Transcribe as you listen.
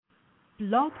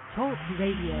Blog Talk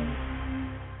Radio.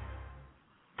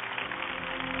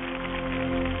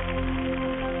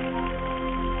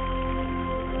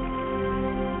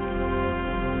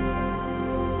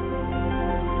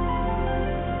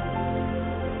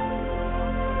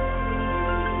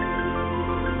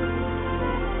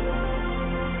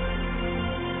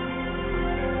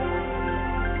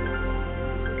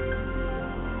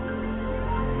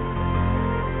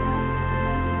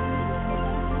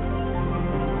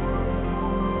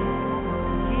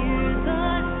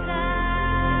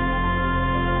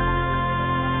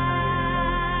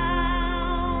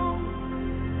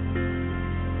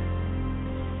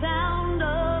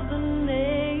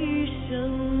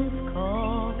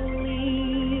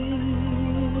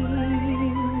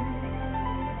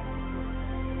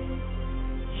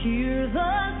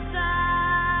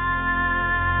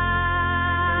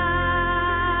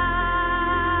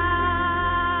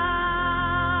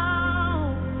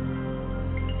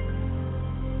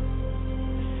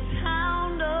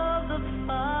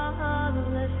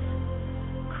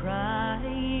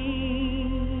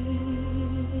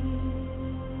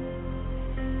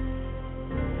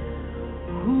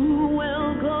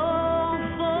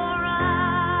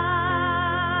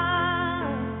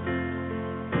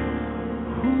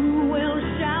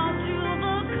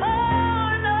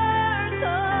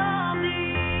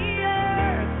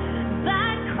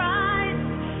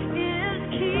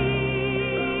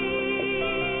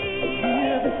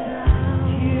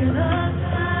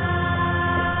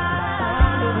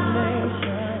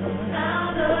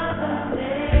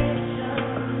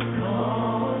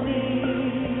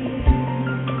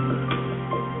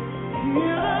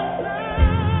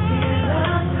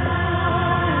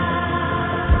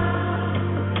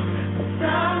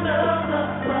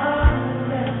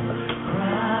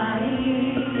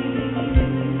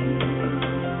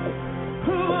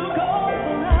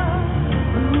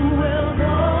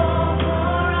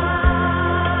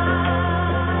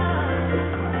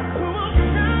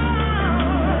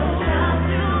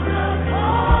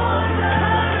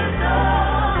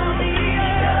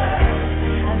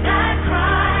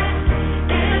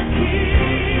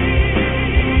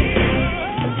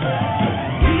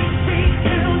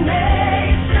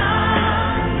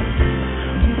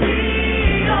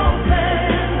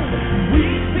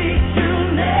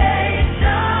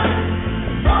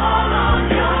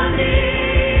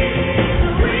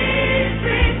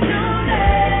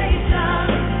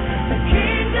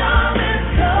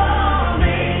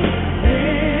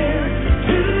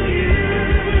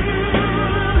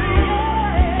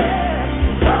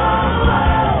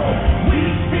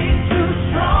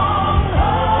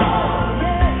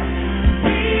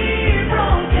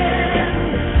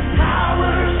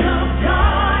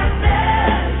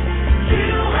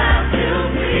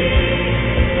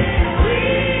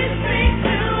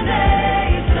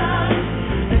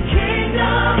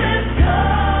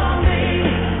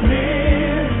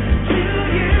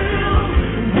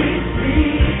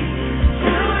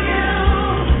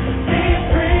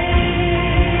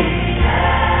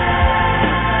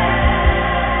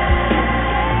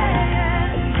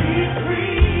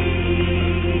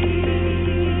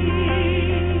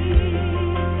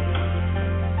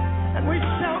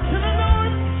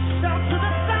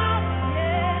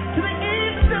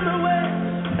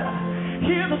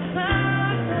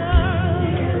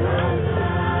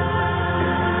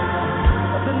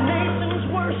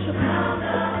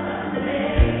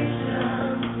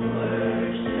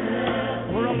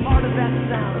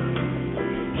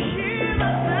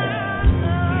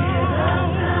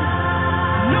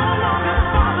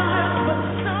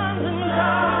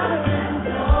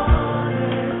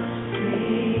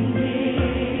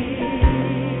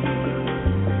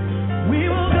 We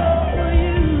will go for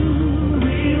you.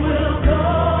 We will go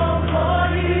for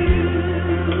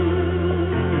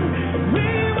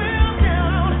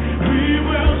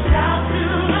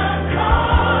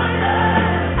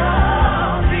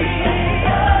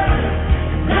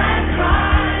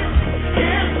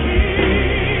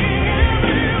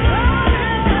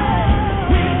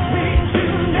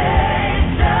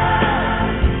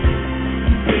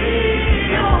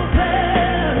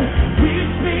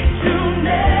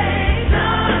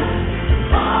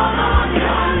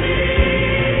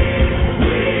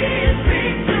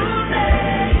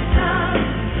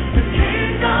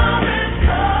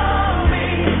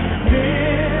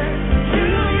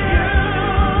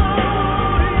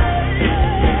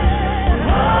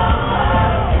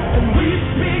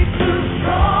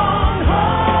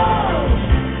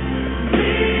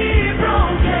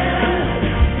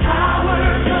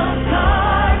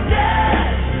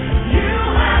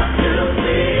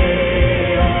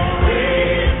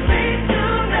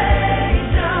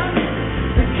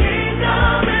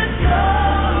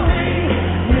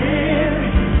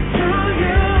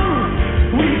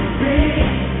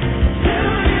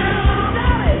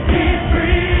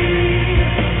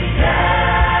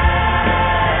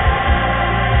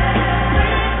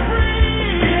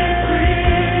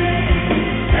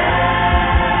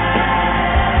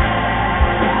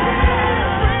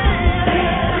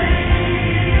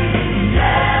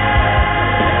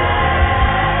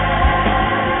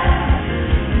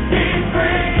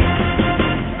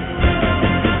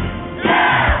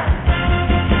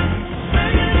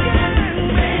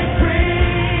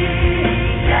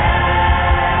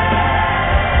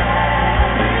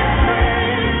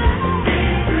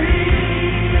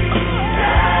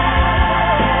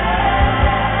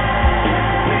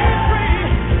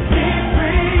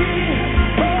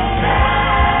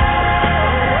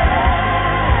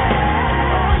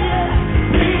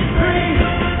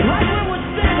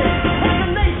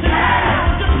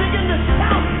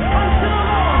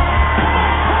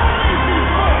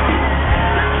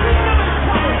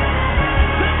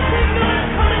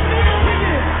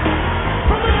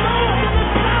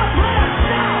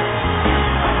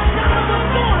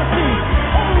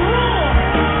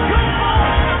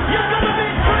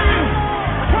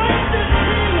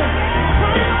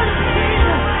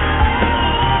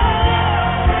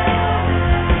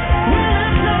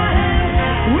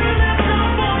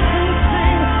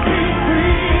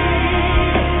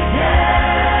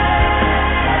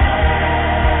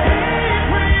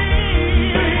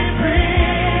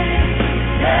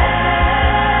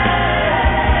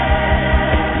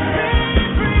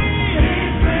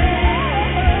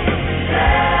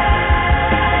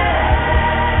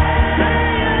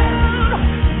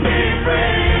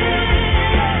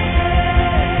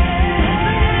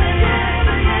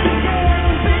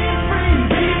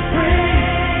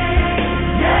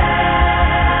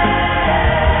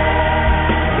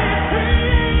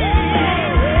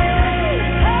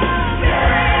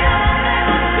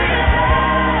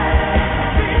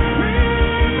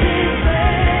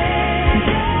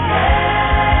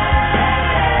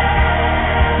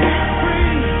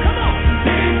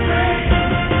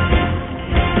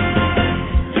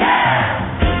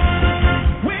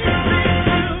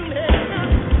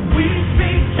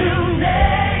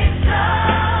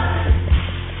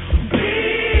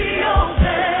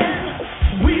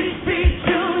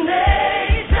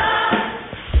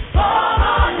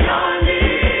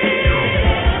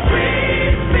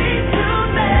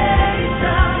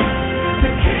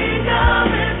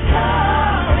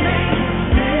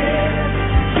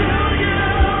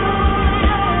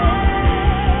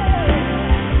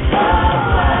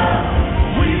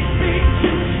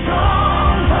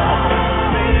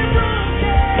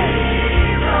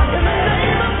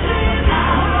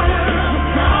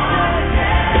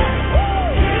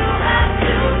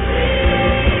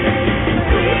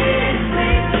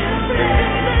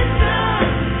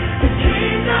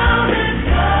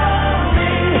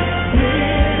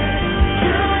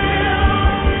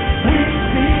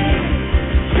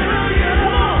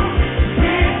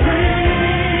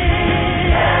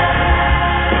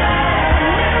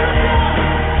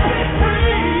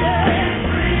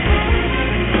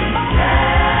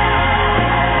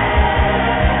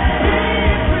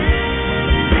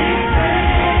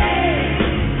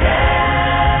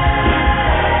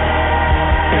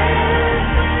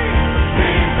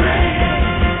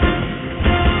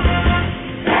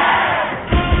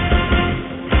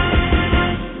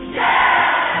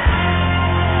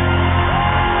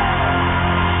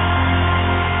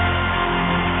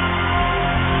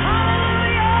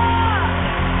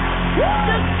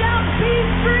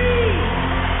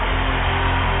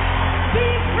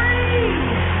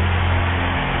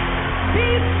Be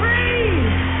free.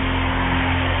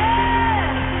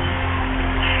 Yes.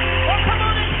 Well, come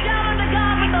on and shout unto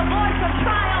God with the voice of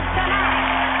triumph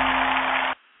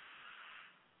tonight.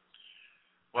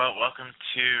 Well, welcome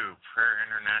to Prayer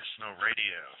International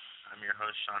Radio. I'm your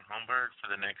host, Shaun Holmberg, for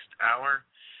the next hour.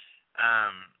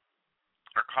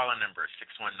 Our call-in number is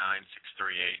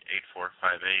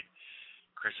 619-638-8458.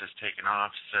 Chris has taken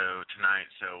off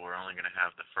tonight, so we're only going to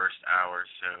have the first hour,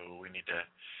 so we need to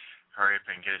hurry up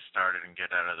and get it started and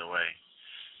get out of the way.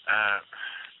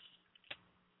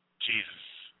 Jesus,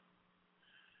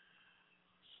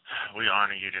 we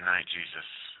honor you tonight, Jesus.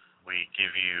 We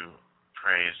give you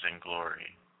praise and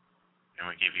glory, and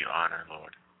we give you honor,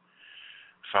 Lord.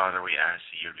 Father, we ask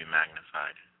that you would be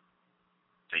magnified,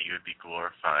 that you would be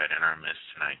glorified in our midst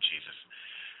tonight, Jesus.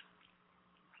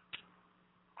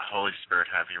 Holy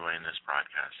Spirit, have your way in this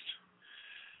broadcast.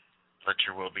 Let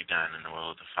your will be done in the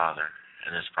will of the Father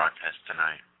in this broadcast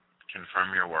tonight.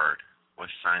 Confirm your word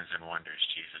with signs and wonders,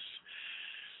 Jesus.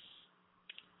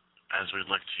 As we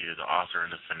look to you, the author and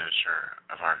the finisher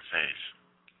of our faith,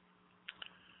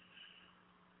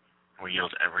 we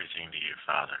yield everything to you,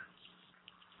 Father.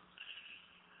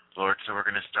 Lord, so we're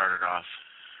going to start it off,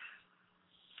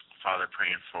 Father,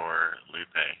 praying for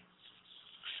Lupe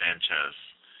Sanchez,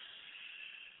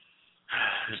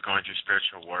 who's going through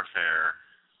spiritual warfare,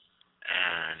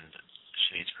 and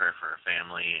she needs prayer for her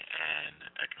family and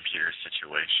a computer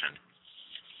situation.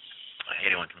 I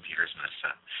hate it when computers mess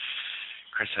up.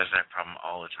 Chris has that problem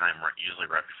all the time,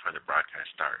 usually right before the broadcast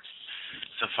starts.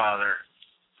 So, Father,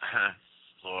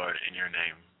 Lord, in your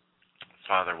name,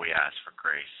 Father, we ask for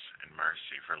grace and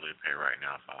mercy for Lupe right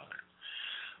now, Father.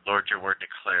 Lord, your word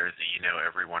declares that you know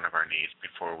every one of our needs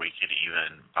before we could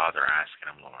even bother asking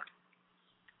them, Lord.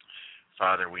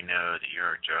 Father, we know that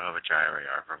you're Jehovah Jireh,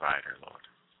 our provider, Lord.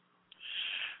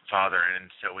 Father,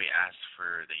 and so we ask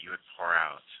that you would pour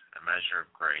out a measure of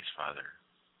grace, Father,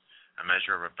 a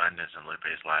measure of abundance in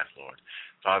Lupe's life, Lord.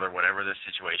 Father, whatever the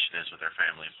situation is with her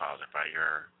family, Father, by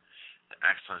your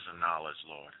excellence of knowledge,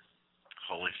 Lord,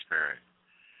 Holy Spirit,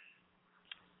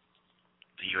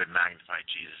 that you would magnify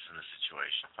Jesus in the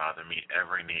situation. Father, meet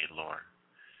every need, Lord,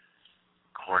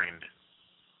 according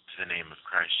to the name of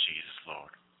Christ Jesus,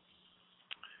 Lord.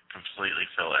 Completely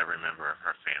fill every member of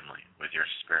her family with your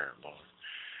Spirit, Lord,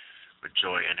 with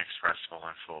joy inexpressible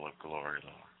and full of glory,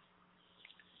 Lord.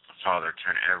 Father,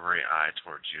 turn every eye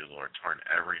towards you, Lord. Turn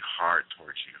every heart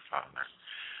towards you, Father,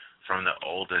 from the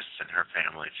oldest in her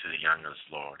family to the youngest,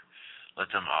 Lord. Let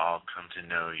them all come to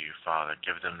know you, Father.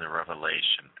 Give them the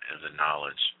revelation and the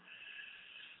knowledge,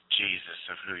 Jesus,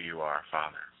 of who you are,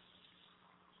 Father.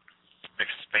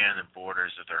 Expand the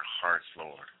borders of their hearts,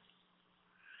 Lord,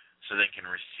 so they can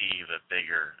receive a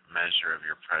bigger measure of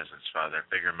your presence, Father,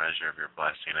 a bigger measure of your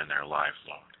blessing in their life,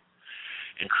 Lord.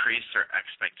 Increase their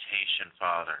expectation,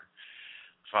 Father.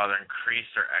 Father,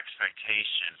 increase their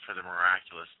expectation for the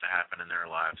miraculous to happen in their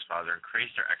lives, Father.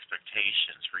 Increase their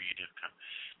expectations for you to come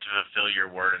to fulfill your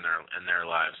word in their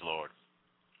lives, Lord.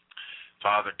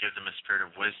 Father, give them a spirit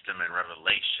of wisdom and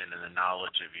revelation and the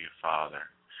knowledge of you, Father.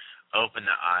 Open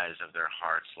the eyes of their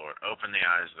hearts, Lord. Open the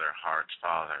eyes of their hearts,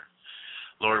 Father.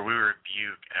 Lord, we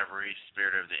rebuke every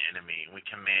spirit of the enemy, and we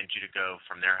command you to go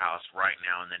from their house right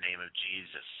now in the name of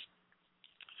Jesus.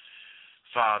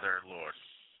 Father, Lord,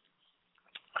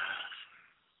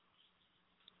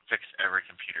 fix every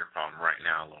computer problem right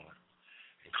now, Lord,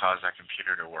 and cause that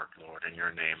computer to work, Lord, in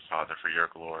your name, Father, for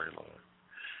your glory, Lord.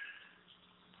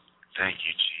 Thank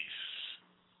you, Jesus.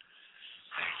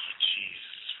 Thank you,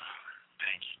 Jesus, Father.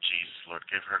 Thank you, Jesus, Lord.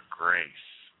 Give her grace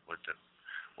with the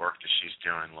work that she's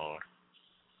doing, Lord.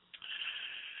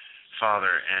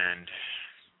 Father, and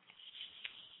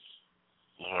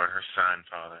Lord, her son,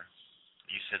 Father,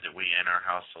 you said that we and our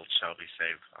household shall be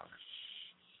saved, Father.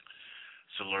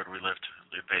 So, Lord, we lift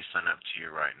Lupe's son up to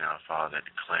you right now, Father,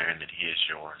 declaring that he is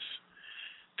yours,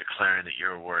 declaring that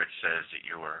your word says that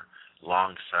you are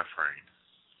long-suffering,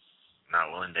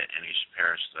 not willing that any should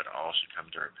perish, that all should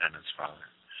come to repentance, Father.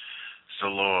 So,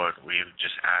 Lord, we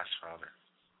just ask, Father,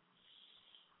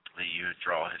 that you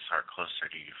draw his heart closer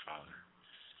to you, Father.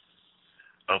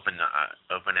 Open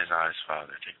his eyes,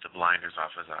 Father. Take the blinders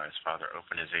off his eyes, Father.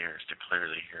 Open his ears to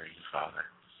clearly hear you, Father.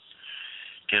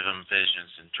 Give him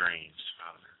visions and dreams,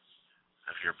 Father,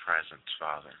 of your presence,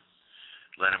 Father.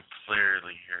 Let him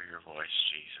clearly hear your voice,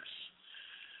 Jesus.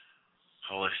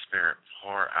 Holy Spirit,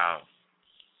 pour out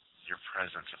your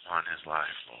presence upon his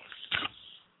life, Lord.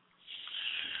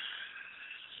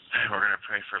 And we're going to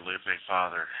pray for Lupe,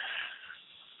 Father.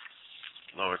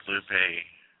 Lord,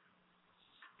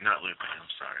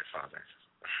 Father.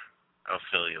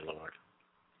 Ophelia, Lord,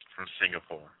 from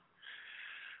Singapore.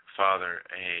 Father,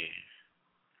 a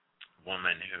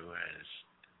woman who has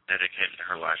dedicated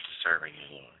her life to serving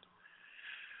you, Lord.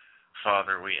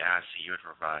 Father, we ask that you would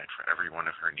provide for every one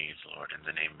of her needs, Lord, in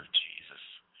the name of Jesus.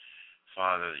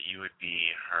 Father, that you would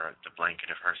be the blanket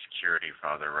of her security,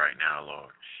 Father, right now,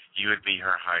 Lord. You would be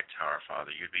her high tower, Father.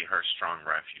 You would be her strong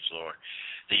refuge, Lord.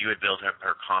 That you would build up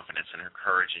her confidence and her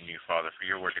courage in you, Father, for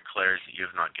your word declares that you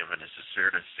have not given us a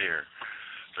spirit of fear,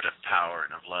 but of power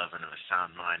and of love and of a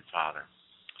sound mind, Father.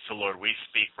 So, Lord, we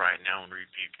speak right now and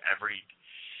rebuke every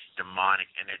demonic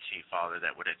entity, Father,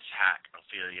 that would attack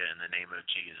Ophelia in the name of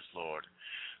Jesus, Lord.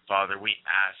 Father, we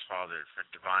ask, Father, for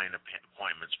divine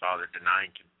appointments, Father, divine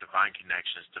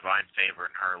connections, divine favor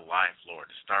in her life,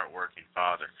 Lord, to start working,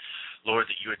 Father. Lord,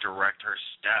 that you would direct her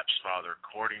steps, Father,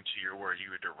 according to your word. You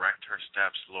would direct her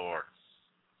steps, Lord,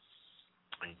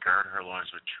 and gird her loins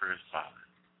with truth, Father.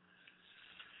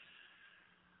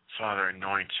 Father,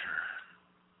 anoint her.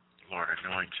 Lord,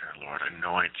 anoint her, Lord.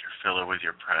 Anoint her. Fill her with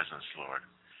your presence, Lord.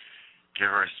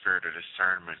 Give her a spirit of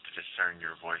discernment to discern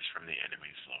your voice from the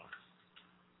enemies, Lord.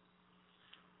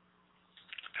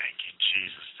 Thank you,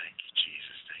 Jesus. Thank you,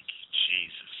 Jesus. Thank you,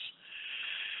 Jesus.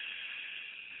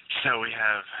 So we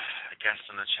have a guest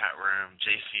in the chat room,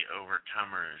 JC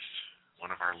Overcomers,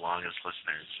 one of our longest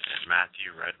listeners, and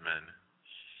Matthew Redman.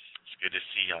 It's good to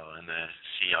see y'all and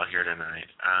see y'all here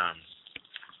tonight.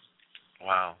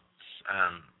 Wow.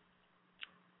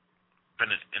 Been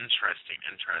an interesting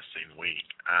week.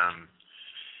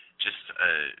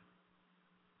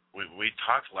 We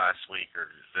talked last week or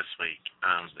this week,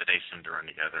 the days seemed to run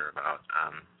together, about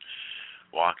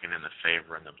walking in the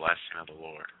favor and the blessing of the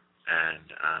Lord, and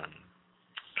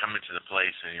coming to the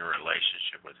place in your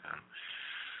relationship with Him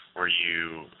where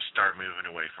you start moving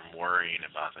away from worrying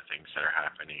about the things that are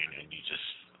happening, and you just,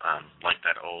 like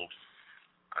that old,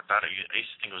 I used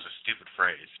to think it was a stupid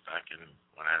phrase back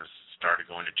when I started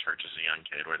going to church as a young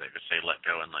kid, where they would say, let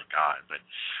go and let God. But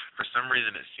for some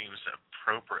reason it seems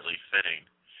appropriately fitting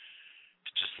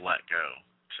to just let go,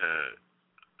 to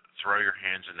throw your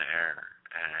hands in the air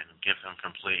and give Him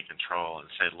complete control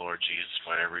and say, Lord Jesus,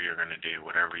 whatever you're going to do,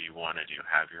 whatever you want to do,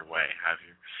 have your way.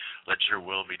 Let your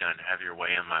will be done. Have your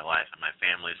way in my life, in my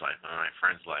family's life, in my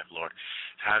friend's life, Lord.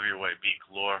 Have your way. Be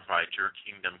glorified. Your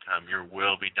kingdom come. Your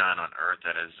will be done on earth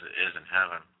that is in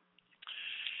heaven.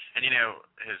 And,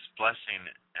 His blessing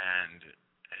and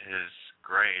His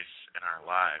grace in our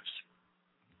lives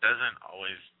doesn't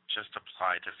always just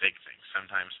apply to big things.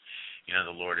 Sometimes,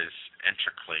 the Lord is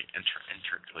intricately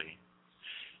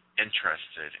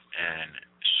interested in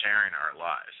sharing our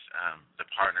lives, the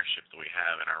partnership that we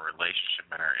have in our relationship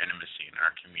and our intimacy and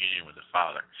our communion with the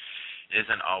Father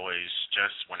isn't always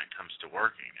just when it comes to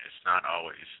working. It's not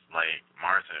always like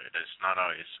Martha. It's not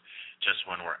always just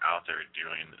when we're out there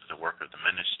doing the work of the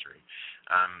ministry.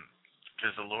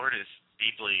 Because the Lord is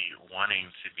deeply wanting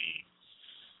to be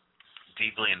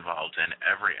deeply involved in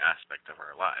every aspect of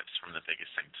our lives, from the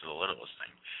biggest thing to the littlest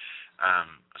thing.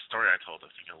 A story I told, I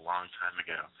think, a long time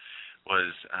ago was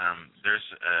there's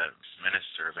a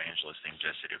minister evangelist named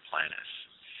Jesse Duplantis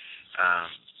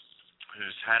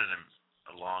who's had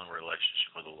a long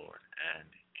relationship with the Lord, and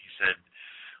he said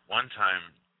one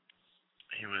time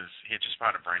he had just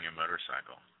bought a brand new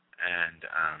motorcycle, and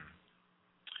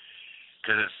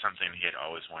because it's something he had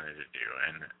always wanted to do,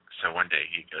 and so one day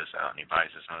he goes out and he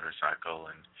buys his motorcycle,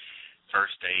 and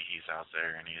first day he's out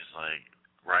there and he's like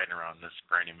riding around this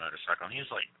brand new motorcycle, and he's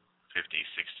like 50,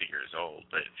 60 years old,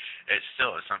 but it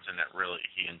still is something that really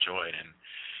he enjoyed. And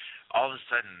all of a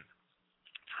sudden,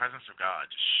 the presence of God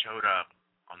just showed up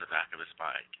on the back of his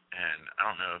bike, and I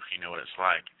don't know if you know what it's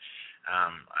like.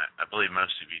 I believe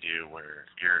most of you do, where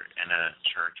you're in a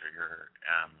church or you're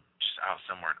just out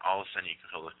somewhere, and all of a sudden you can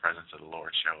feel the presence of the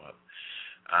Lord show up.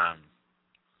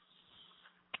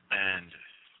 And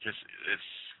just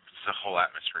the whole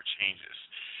atmosphere changes.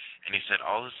 And he said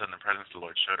all of a sudden the presence of the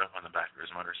Lord showed up on the back of his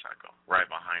motorcycle, right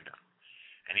behind him.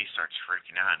 And he starts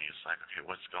freaking out, and he's like, okay,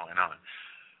 what's going on?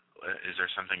 Is there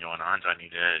something going on? Do I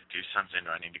need to do something? Do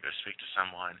I need to go speak to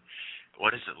someone?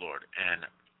 What is it, Lord? And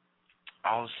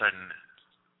all of a sudden,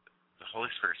 the Holy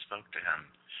Spirit spoke to him,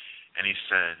 and he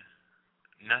said,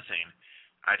 nothing.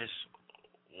 I just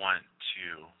want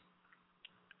to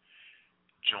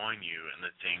join you in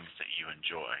the things that you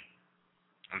enjoy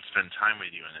and spend time with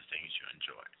you in the things you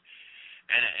enjoy.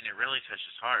 And it really touched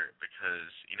his heart,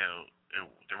 because,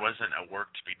 there wasn't a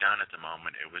work to be done at the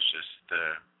moment. It was just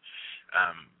the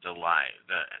life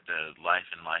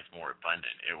and life more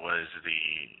abundant. It was the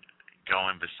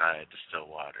going beside the still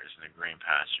waters and the green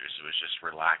pastures. It was just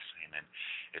relaxing and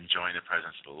enjoying the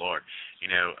presence of the Lord.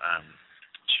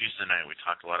 Tuesday night we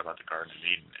talked a lot about the Garden of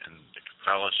Eden and the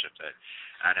fellowship that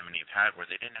Adam and Eve had, where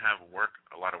they didn't have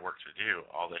a lot of work to do.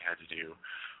 All they had to do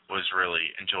was really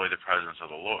enjoy the presence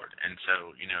of the Lord. And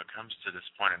so, it comes to this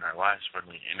point in our lives when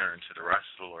we enter into the rest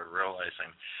of the Lord, realizing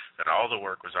that all the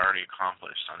work was already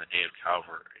accomplished on the day of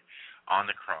Calvary, on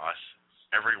the cross.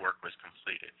 Every work was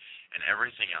completed, and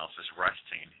everything else is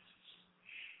resting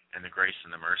in the grace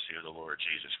and the mercy of the Lord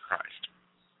Jesus Christ.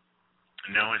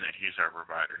 Knowing that He's our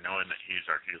provider, knowing that He's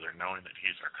our healer, knowing that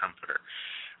He's our comforter,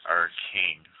 our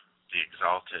King, the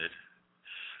exalted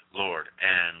Lord.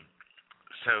 And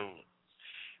so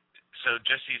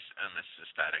Jesse's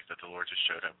ecstatic that the Lord just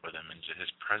showed up with him, and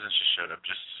His presence just showed up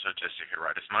just so Jesse could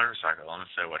ride his motorcycle. And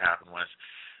so what happened was,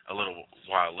 a little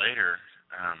while later,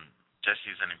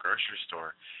 Jesse's in a grocery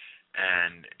store,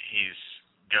 and he's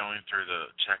going through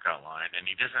the checkout line, and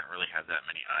he doesn't really have that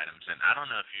many items. And I don't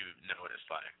know if you know what it's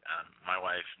like. My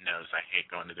wife knows I hate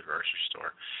going to the grocery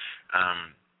store,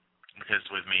 because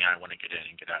with me, I want to get in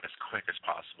and get out as quick as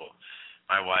possible.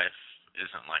 My wife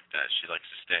isn't like that. She likes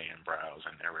to stay and browse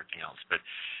and everything else. But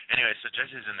anyway, so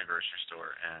Jesse's in the grocery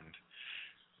store, and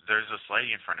there's this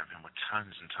lady in front of him with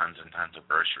tons and tons and tons of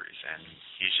groceries, and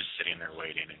he's just sitting there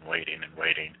waiting and waiting and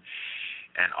waiting.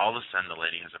 And all of a sudden, the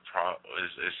lady is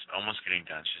almost getting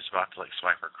done. She's about to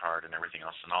swipe her card and everything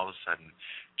else, and all of a sudden,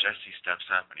 Jesse steps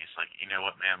up and he's like, "You know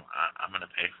what, ma'am? I'm going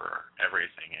to pay for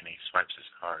everything." And he swipes his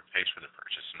card, pays for the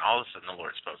purchase, and all of a sudden, the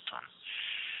Lord spoke to him.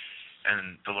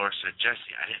 And the Lord said,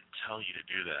 "Jesse, I didn't tell you to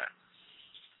do that."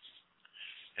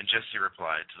 And Jesse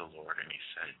replied to the Lord, and he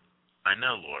said, "I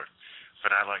know, Lord,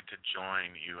 but I like to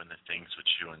join you in the things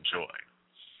which you enjoy."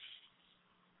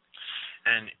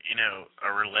 And,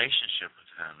 a relationship with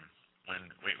Him,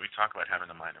 when we talk about having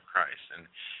the mind of Christ, and,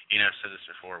 I've said this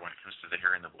before, when it comes to the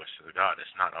hearing the voice of the God,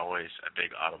 it's not always a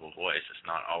big audible voice. It's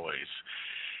not always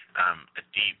a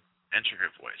deep,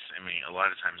 intricate voice. I mean, a lot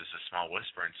of times it's a small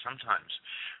whisper, and sometimes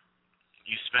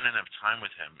you spend enough time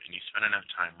with Him, and you spend enough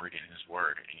time reading His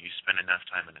Word, and you spend enough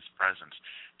time in His presence,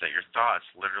 that your thoughts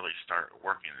literally start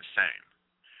working the same.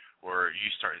 Or you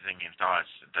start thinking thoughts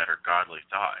that are godly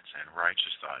thoughts and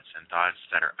righteous thoughts and thoughts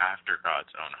that are after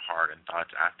God's own heart and thoughts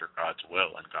after God's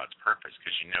will and God's purpose,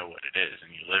 because you know what it is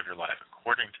and you live your life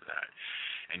according to that.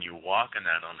 And you walk in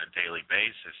that on a daily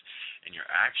basis, and your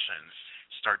actions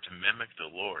start to mimic the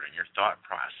Lord, and your thought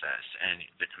process and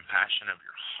the compassion of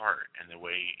your heart and the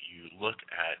way you look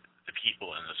at the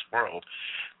people in this world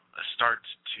starts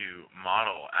to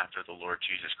model after the Lord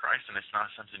Jesus Christ. And it's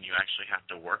not something you actually have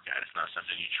to work at. It's not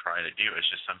something you try to do. It's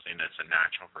just something that's a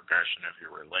natural progression of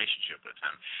your relationship with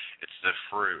Him. It's the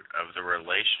fruit of the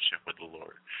relationship with the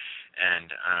Lord.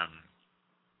 And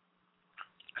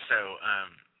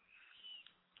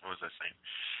what was I saying?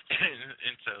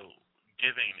 And so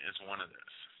giving is one of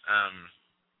those.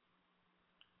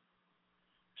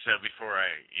 So before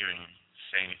I even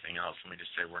say anything else, let me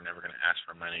just say we're never going to ask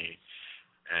for money.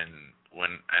 And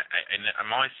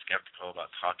I'm always skeptical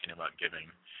about talking about giving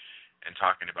and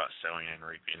talking about sowing and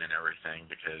reaping and everything,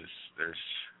 because there's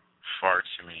far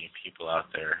too many people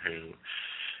out there who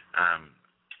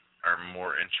are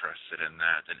more interested in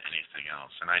that than anything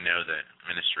else. And I know that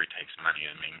ministry takes money.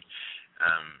 I mean,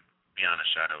 beyond a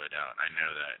shadow of a doubt, I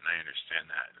know that, and I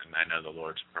understand that, and I know the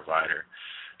Lord's a provider.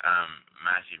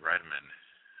 Matthew Redman,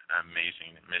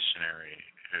 amazing missionary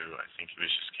who I think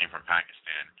just came from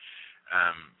Pakistan,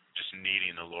 just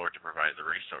needing the Lord to provide the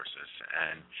resources.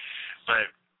 But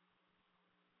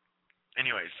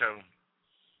anyway, so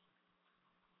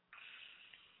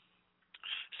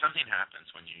something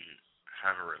happens when you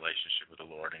have a relationship with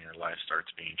the Lord and your life starts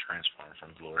being transformed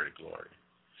from glory to glory,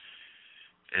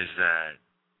 is that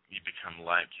you become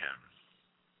like Him.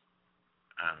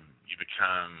 You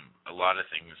become a lot of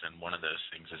things, and one of those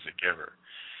things is a giver.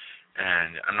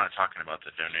 And I'm not talking about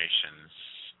the donations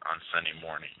on Sunday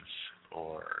mornings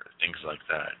or things like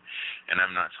that. And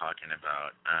I'm not talking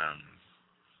about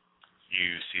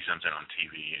you see something on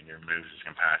TV and your move is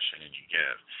compassion and you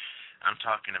give. I'm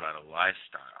talking about a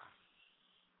lifestyle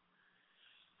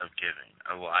of giving,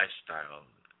 a lifestyle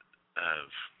of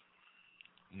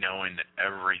knowing that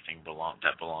everything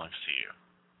that belongs to you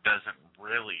doesn't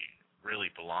really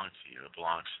belong to you. It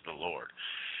belongs to the Lord.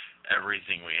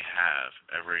 Everything we have,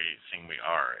 everything we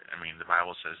are. I mean, the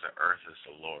Bible says the earth is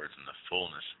the Lord's and the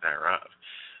fullness thereof.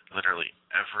 Literally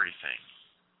everything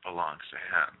belongs to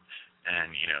Him.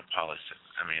 And, Paul says,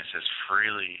 it says,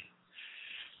 freely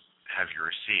have you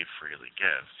received, freely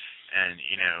give. And,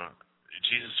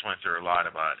 Jesus went through a lot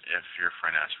about if your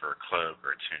friend asks for a cloak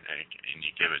or a tunic and you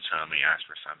give it to him, he asks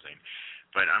for something.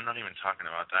 But I'm not even talking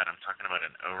about that. I'm talking about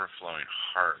an overflowing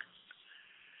heart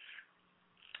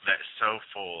that's so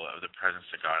full of the presence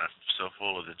of God, so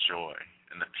full of the joy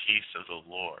and the peace of the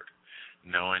Lord,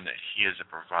 knowing that He is a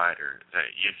provider, that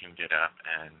you can get up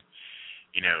and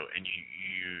and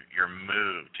you're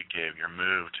moved to give, you're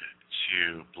moved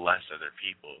to bless other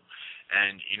people.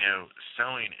 And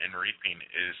sowing and reaping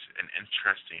is an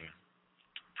interesting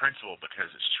principle because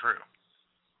it's true.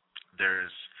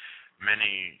 There's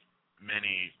many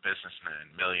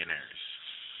businessmen, millionaires,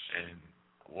 and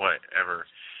whatever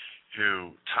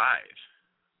who tithe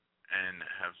and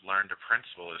have learned a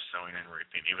principle of sowing and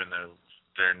reaping, even though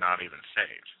they're not even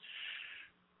saved.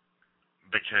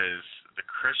 Because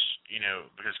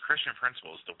because Christian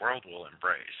principles the world will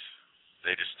embrace.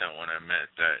 They just don't want to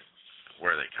admit that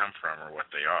where they come from or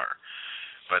what they are.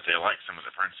 But they like some of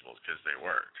the principles because they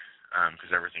work.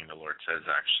 Because everything the Lord says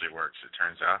actually works, it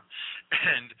turns out.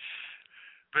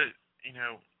 But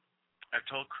I've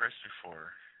told Chris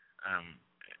before,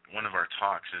 one of our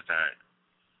talks is that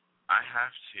I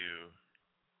have to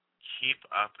keep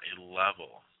up a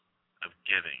level of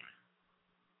giving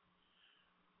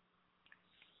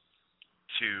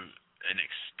to an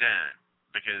extent,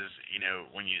 because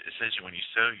it says when you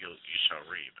sow, you shall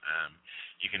reap.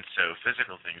 You can sow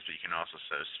physical things, but you can also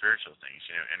sow spiritual things.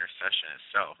 Intercession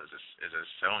itself is a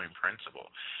sowing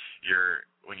principle.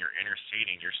 When you're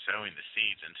interceding, you're sowing the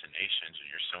seeds into nations, and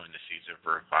you're sowing the seeds of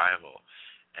revival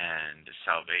and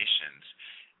salvations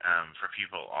for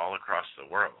people all across the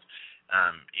world,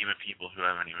 even people who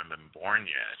haven't even been born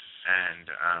yet, and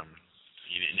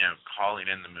calling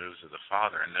in the moves of the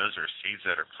Father. And those are seeds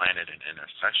that are planted in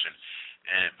intercession.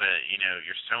 But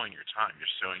you're sowing your time,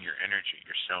 you're sowing your energy,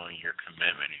 you're sowing your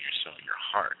commitment, and you're sowing your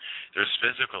heart. There's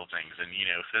physical things, and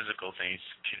physical things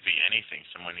could be anything.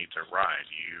 Someone needs a ride.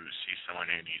 You see someone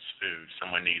who needs food.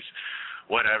 Someone needs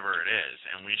whatever it is,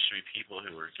 and we should be people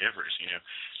who are givers.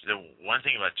 The one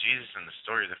thing about Jesus in the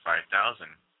story of the 5,000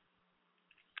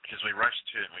 is we rush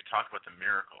to it and we talk about the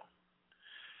miracle.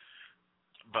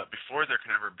 But before there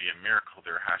can ever be a miracle,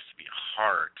 there has to be a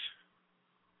heart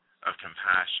of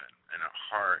compassion and a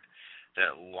heart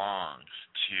that longs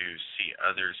to see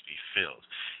others be filled.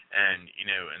 And,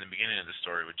 in the beginning of the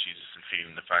story with Jesus and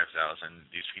feeding the 5,000,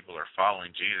 these people are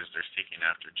following Jesus. They're seeking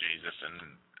after Jesus,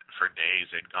 and for days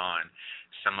they'd gone,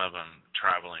 some of them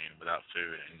traveling without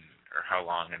food or how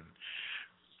long, and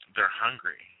they're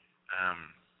hungry.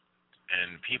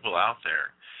 And people out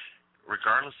there,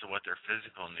 regardless of what their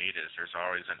physical need is, there's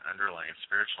always an underlying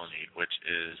spiritual need, which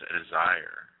is a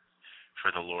desire for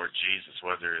the Lord Jesus,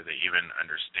 whether they even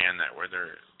understand that,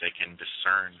 whether they can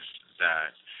discern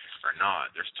that or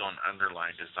not. There's still an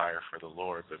underlying desire for the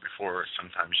Lord, but before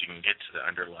sometimes you can get to the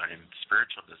underlying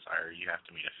spiritual desire, you have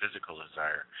to meet a physical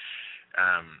desire.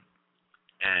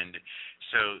 And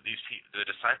so the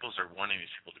disciples are wanting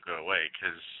these people to go away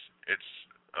because it's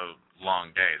a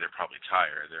long day. They're probably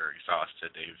tired. They're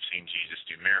exhausted. They've seen Jesus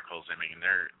do miracles. I mean,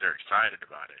 they're excited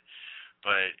about it.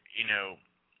 But,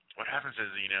 what happens is,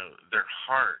 their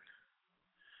heart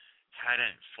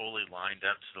hadn't fully lined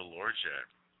up to the Lord yet,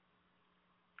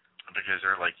 because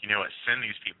they're like, send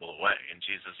these people away. And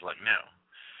Jesus is like, no.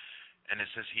 And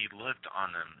it says he looked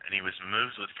on them, and he was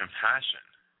moved with compassion.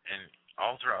 And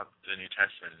all throughout the New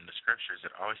Testament and the Scriptures,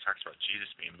 it always talks about Jesus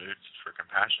being moved for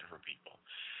compassion for people.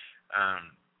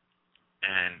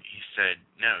 And he said,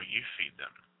 no, you feed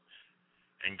them,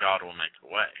 and God will make a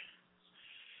way.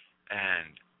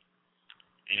 And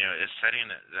it's setting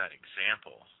that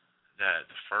example that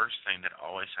the first thing that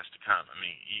always has to come. I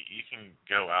mean, you can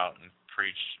go out and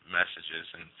preach messages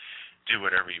and do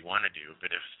whatever you want to do,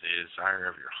 but if the desire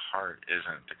of your heart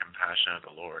isn't the compassion of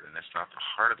the Lord, and it's not the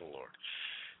heart of the Lord,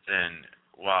 then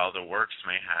while the works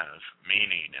may have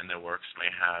meaning and the works may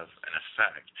have an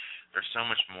effect, there's so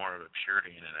much more of a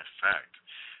purity and an effect.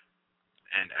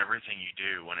 And everything you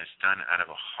do, when it's done out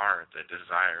of a heart that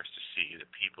desires to see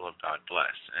the people of God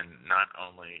blessed, and not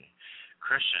only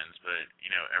Christians, but,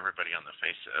 everybody on the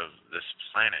face of this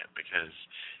planet, because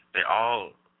they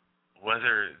all,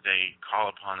 whether they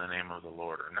call upon the name of the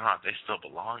Lord or not, they still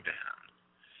belong to Him.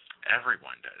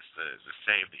 Everyone does. The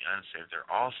saved, the unsaved,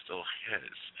 they're all still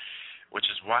His, which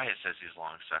is why it says He's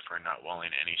long-suffering, not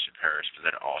willing any should perish, but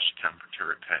that all should come to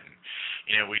repentance.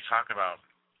 We talk about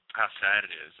how sad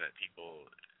it is that people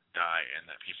die and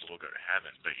that people will go to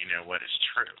heaven. But you know what is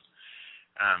true.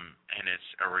 And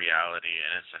it's a reality,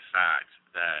 and it's a fact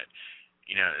that,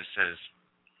 it says,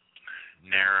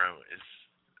 narrow is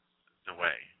the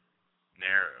way.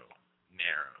 Narrow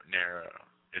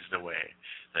is the way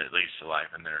that leads to life,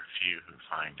 and there are few who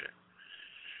find it.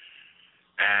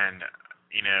 And,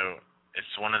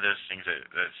 it's one of those things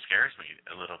that scares me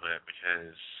a little bit,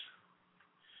 because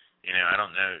I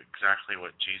don't know exactly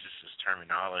what Jesus'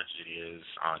 terminology is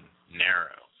on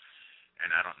narrow,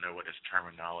 and I don't know what his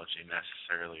terminology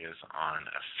necessarily is on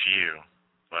a few,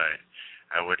 but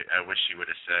I wish he would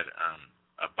have said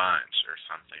a bunch or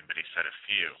something, but he said a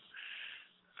few.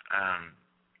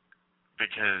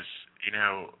 Because,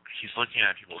 he's looking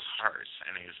at people's hearts,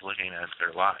 and he's looking at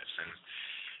their lives, and,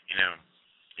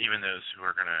 even those who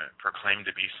are going to proclaim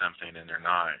to be something and they're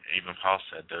not. Even Paul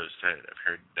said those that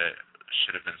appeared that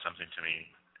should have been something to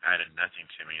me added nothing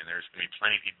to me, and there's going to be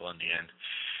plenty of people in the end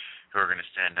who are going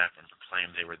to stand up and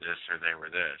proclaim they were this or they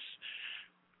were this,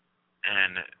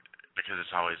 and because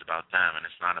it's always about them and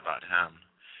it's not about him,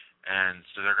 and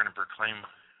so they're going to proclaim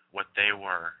what they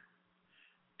were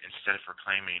instead of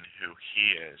proclaiming who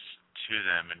he is to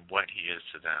them and what he is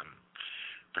to them,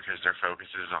 because their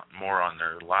focus is more on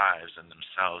their lives and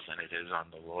themselves than it is on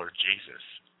the Lord Jesus.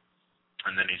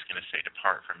 And then he's going to say,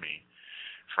 "Depart from me,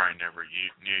 for I never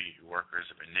knew you, workers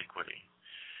of iniquity."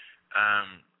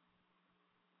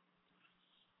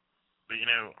 But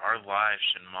our lives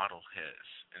should model his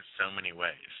in so many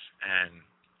ways. And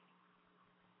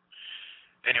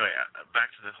anyway,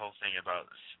 back to the whole thing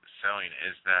about sowing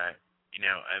is that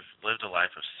I've lived a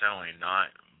life of sowing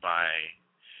not by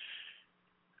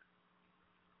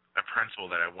a principle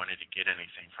that I wanted to get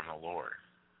anything from the Lord.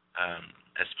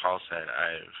 As Paul said,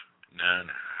 I've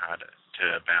known how to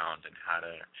abound and how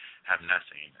to have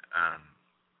nothing,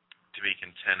 to be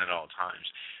content at all times,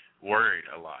 worried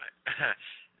a lot.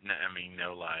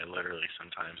 No lie, literally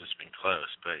sometimes it's been close,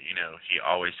 but, he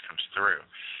always comes through.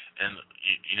 And,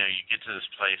 you get to this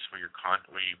place where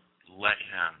where you let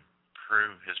him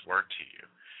prove his word to you.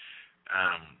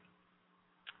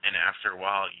 And after a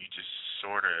while, you just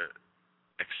sort of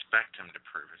expect him to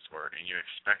prove his word, and you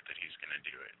expect that he's going to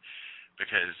do it,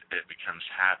 because it becomes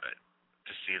habit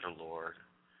to see the Lord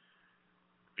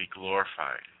be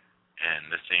glorified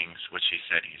in the things which he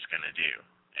said he's going to do,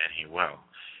 and he will.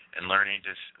 And learning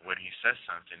when he says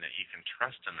something, that you can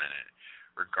trust him in it,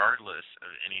 regardless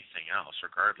of anything else,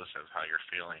 regardless of how you're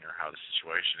feeling or how the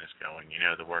situation is going.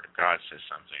 The Word of God says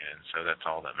something, and so that's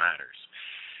all that matters.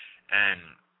 And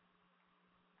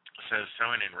so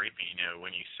sowing and reaping,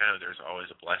 when you sow, there's always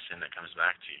a blessing that comes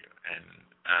back to you. And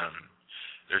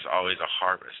there's always a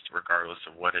harvest, regardless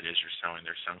of what it is you're sowing.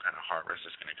 There's some kind of harvest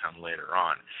that's going to come later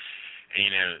on.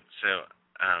 And,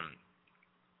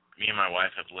 me and my wife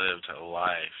have lived a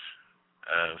life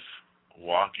of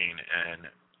walking in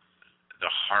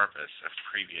the harvest of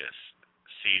previous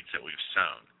seeds that we've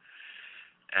sown.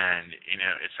 And,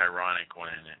 it's ironic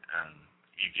when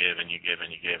you give and you give and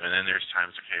you give, and then there's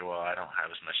times, okay, well, I don't have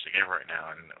as much to give right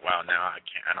now, and wow, now I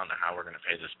don't know how we're going to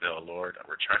pay this bill. Lord,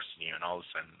 we're trusting you, and all of a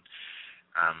sudden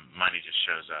money just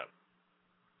shows up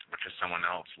because someone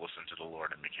else listened to the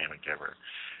Lord and became a giver.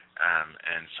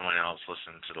 And someone else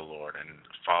listened to the Lord and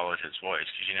followed his voice.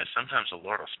 Because, sometimes the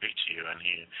Lord will speak to you, and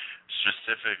he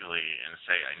specifically and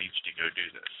say, I need you to go do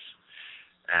this.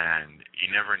 And you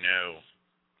never know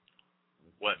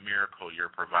what miracle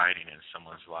you're providing in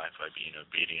someone's life by being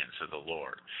obedient to the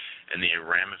Lord, and the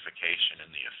ramification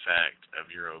and the effect of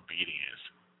your obedience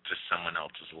to someone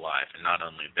else's life, and not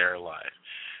only their life,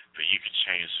 but you could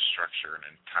change the structure, an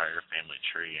entire family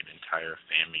tree, an entire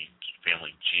family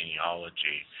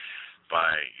genealogy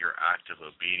by your active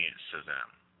obedience to them,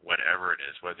 whatever it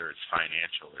is, whether it's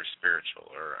financial or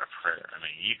spiritual or a prayer.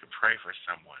 You could pray for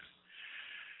someone.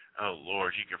 Oh,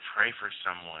 Lord, you could pray for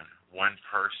someone, one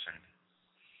person,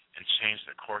 and change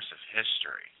the course of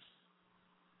history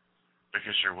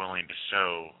because you're willing to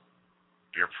sow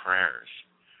your prayers.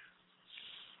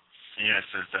 It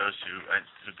says those who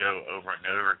go over and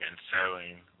over again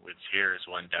sowing with tears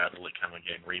will undoubtedly come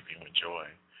again reaping with joy.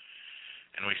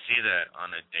 And we see that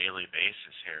on a daily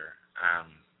basis here,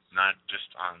 not just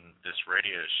on this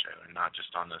radio show and not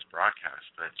just on this broadcast,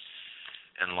 but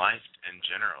in life in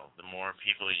general. The more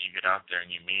people you get out there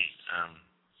and you meet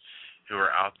who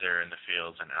are out there in the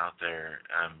fields and out there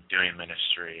doing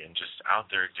ministry and just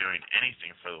out there doing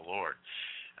anything for the Lord,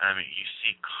 you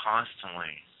see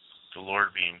constantly the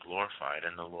Lord being glorified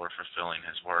and the Lord fulfilling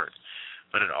his word.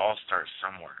 But it all starts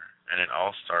somewhere, and it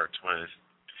all starts with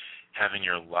having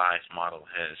your life model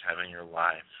his, having your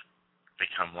life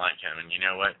become like him. And you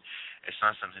know what? It's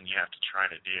not something you have to try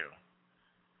to do.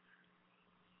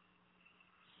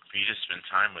 You just spend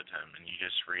time with him, and you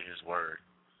just read his word,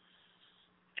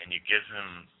 and you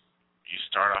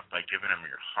start off by giving him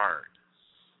your heart.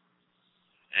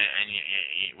 And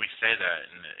we say that,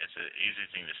 and it's an easy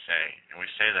thing to say, and we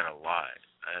say that a lot.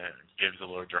 Give the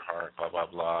Lord your heart, blah,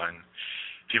 blah, blah. And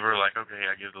people are like,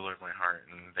 okay, I give the Lord my heart,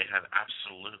 and they have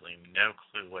absolutely no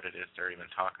clue what it is they're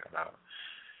even talking about.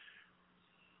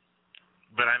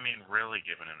 But I mean really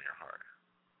giving him your heart.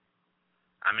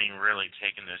 I mean really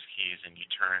taking those keys and you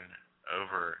turn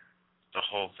over the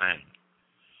whole thing.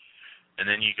 And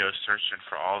then you go searching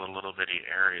for all the little bitty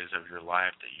areas of your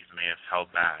life that you may have held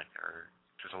back.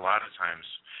 Because a lot of times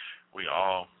we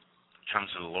all come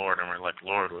to the Lord and we're like,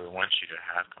 Lord, we want you to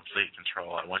have complete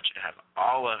control. I want you to have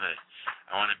all of it.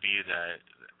 I want to be that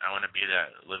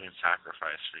living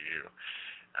sacrifice for you.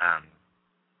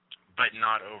 But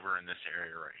not over in this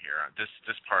area right here.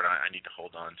 This part I need to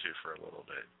hold on to for a little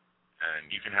bit. And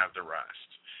you can have the rest.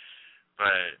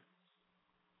 But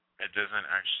it doesn't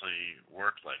actually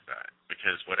work like that,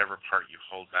 because whatever part you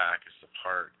hold back is the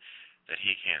part that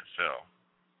he can't fill.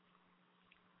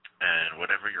 And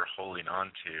whatever you're holding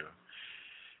on to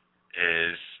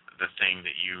is the thing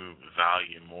that you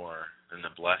value more than the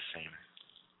blessing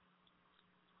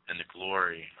and the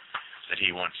glory that he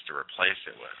wants to replace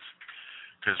it with.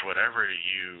 Because whatever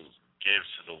you give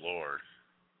to the Lord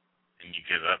and you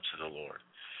give up to the Lord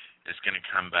is going to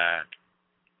come back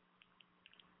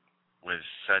with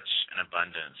such an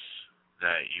abundance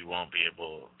that you won't be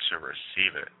able to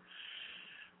receive it.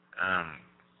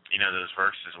 Those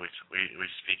verses we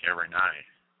speak every night.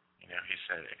 He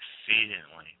said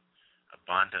exceedingly,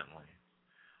 abundantly,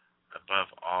 above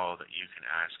all that you can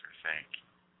ask or think.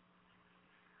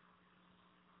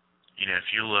 If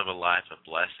you live a life of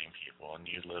blessing people and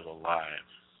you live a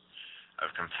life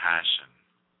of compassion,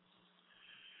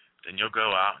 then you'll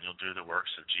go out and you'll do the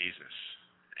works of Jesus.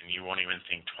 And you won't even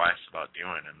think twice about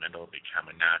doing them. It'll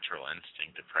become a natural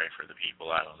instinct to pray for the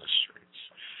people out on the streets.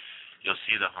 You'll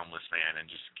see the homeless man and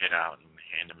just get out and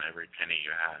hand him every penny you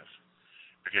have,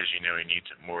 because you know he needs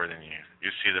it more than you.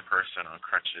 You see the person on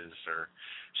crutches or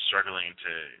struggling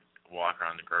to walk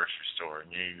around the grocery store, and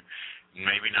you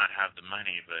maybe not have the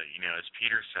money, but as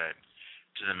Peter said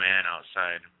to the man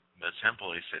outside the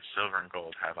temple, he said, silver and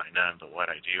gold have I none, but what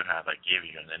I do have I give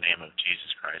you. In the name of Jesus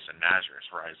Christ of Nazareth,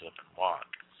 rise up and walk.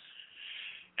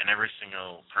 And every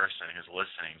single person who's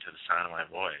listening to the sound of my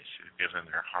voice, who's given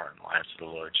their heart and life to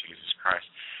the Lord Jesus Christ,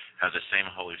 have the same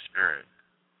Holy Spirit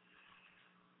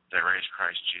that raised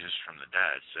Christ Jesus from the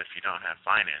dead. So if you don't have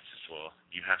finances, well,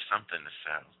 you have something to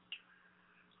sow,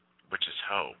 which is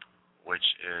hope, which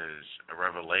is a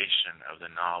revelation of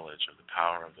the knowledge of the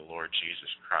power of the Lord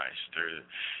Jesus Christ through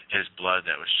his blood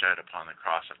that was shed upon the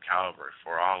cross of Calvary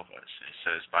for all of us. It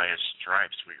says, by his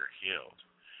stripes we are healed.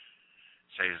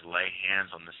 It says, lay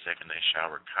hands on the sick and they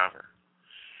shall recover.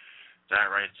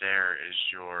 That right there is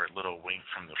your little wink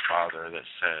from the Father that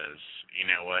says, you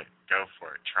know what, go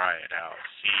for it, try it out.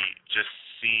 Just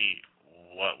see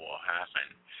what will happen.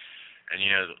 And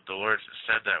the Lord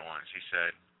said that once. He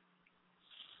said,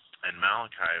 in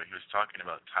Malachi, he was talking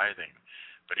about tithing,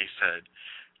 but he said,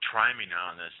 try me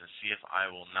now on this and see if I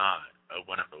will not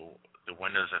open up the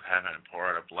windows of heaven and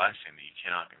pour out a blessing that you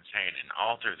cannot contain. And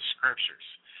all through the scriptures,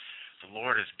 the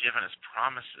Lord has given us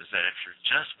promises that if you're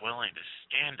just willing to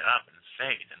stand up in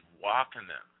faith and walk in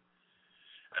them,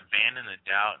 abandon the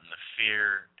doubt and the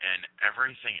fear and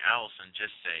everything else and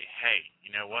just say, hey,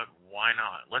 you know what, why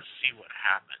not? Let's see what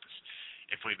happens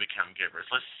if we become givers.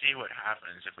 Let's see what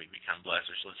happens if we become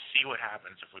blessers. Let's see what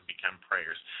happens if we become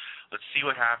prayers. Let's see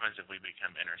what happens if we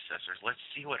become intercessors. Let's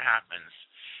see what happens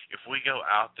if we go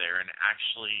out there and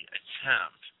actually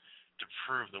attempt to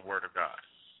prove the Word of God.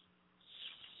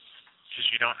 Because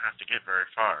you don't have to get very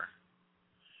far.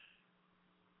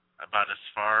 About as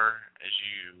far as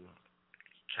you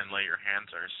can lay your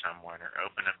hands on someone or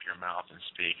open up your mouth and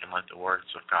speak and let the words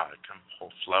of God come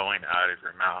flowing out of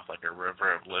your mouth like a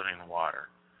river of living water.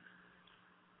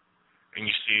 And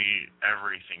you see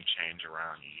everything change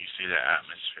around you. You see the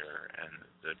atmosphere and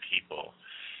the people.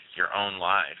 Your own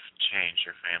life change,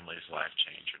 your family's life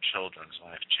change, your children's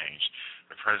life change.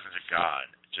 The presence of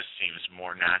God just seems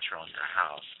more natural in your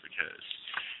house because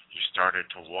you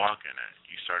started to walk in it.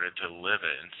 You started to live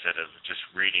it instead of just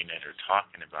reading it or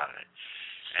talking about it.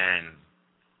 And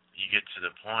you get to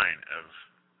the point of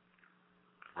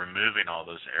removing all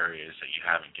those areas that you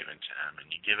haven't given to him,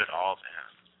 and you give it all to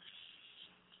him.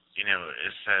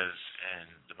 It says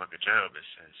in the book of Job, it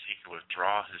says he could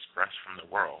withdraw his breath from the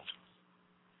world,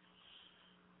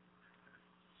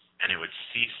 and it would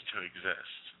cease to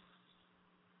exist.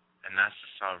 And that's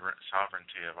the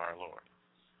sovereignty of our Lord.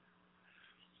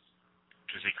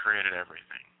 Because he created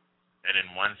everything. And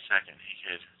in 1 second, he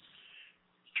could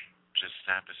just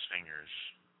snap his fingers,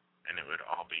 and it would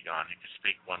all be gone. He could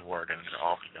speak one word, and it would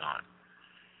all be gone.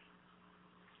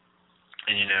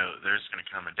 And there's going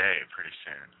to come a day pretty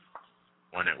soon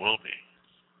when it will be.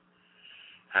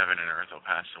 Heaven and earth will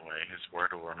pass away. His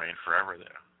word will remain forever,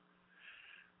 though.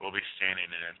 We'll be standing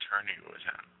in eternity with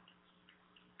him.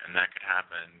 And that could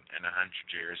happen in 100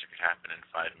 years. It could happen in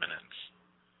 5 minutes.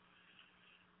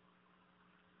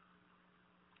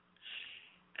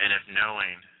 And if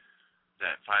knowing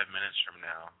that 5 minutes from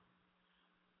now,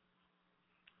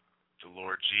 the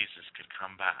Lord Jesus could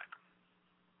come back,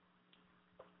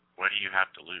 what do you have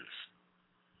to lose?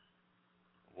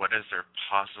 What is there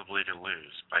possibly to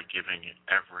lose by giving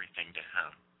everything to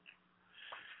Him?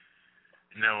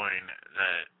 Knowing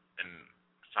that in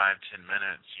 5-10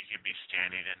 minutes you could be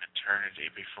standing in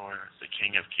eternity before the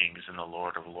King of Kings and the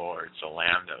Lord of Lords, the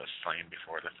Lamb that was slain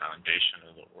before the foundation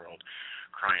of the world,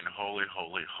 crying, "Holy,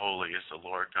 holy, holy is the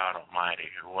Lord God Almighty,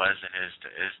 who was and is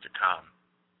to come."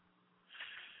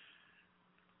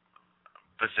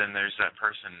 But then there's that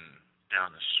person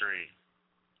down the street,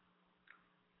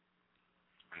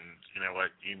 and you know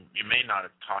what? You may not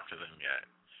have talked to them yet,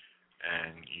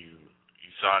 and you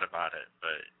thought about it,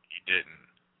 but you didn't.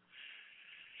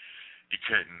 You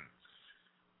couldn't.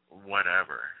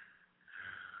 Whatever.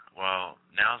 Well,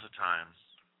 now's the time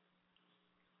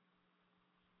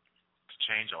to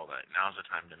change all that. Now's the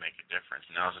time to make a difference.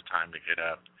 Now's the time to get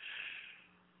up,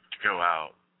 to go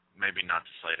out. Maybe not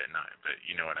this late at night, but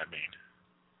you know what I mean.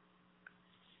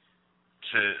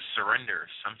 To surrender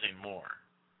something more.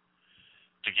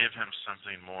 To give Him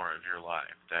something more of your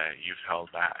life that you've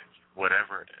held back.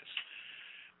 Whatever it is.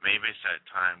 Maybe it's that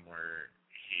time where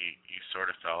you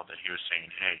sort of felt that He was saying,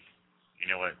 "Hey, you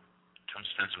know what? Come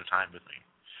spend some time with me."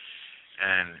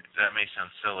 And that may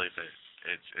sound silly, but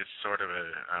it's sort of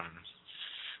a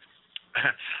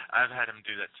I've had Him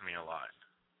do that to me a lot.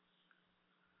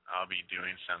 I'll be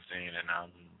doing something and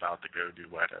I'm about to go do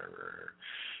whatever.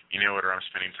 You know what? Or I'm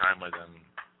spending time with Him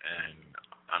and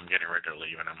I'm getting ready to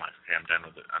leave and I'm like, "Okay, I'm done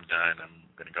with it. I'm done. I'm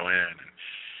gonna go in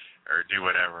or do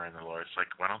whatever." And the Lord's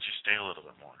like, "Why don't you stay a little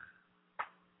bit more?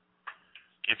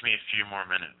 Give me a few more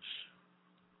minutes."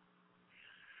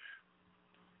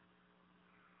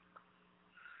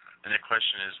 And the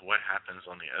question is, what happens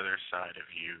on the other side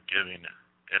of you giving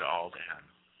it all to Him?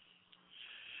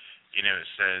 You know, it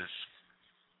says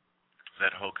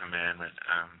that whole commandment,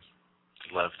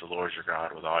 to love the Lord your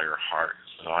God with all your heart,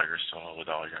 with all your soul, with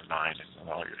all your mind, and with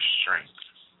all your strength.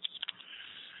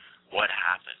 What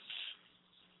happens?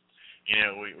 You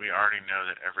know, we already know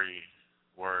that every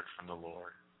word from the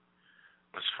Lord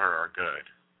was for our good.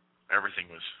 Everything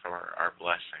was for our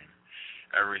blessing.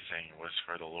 Everything was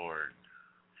for the Lord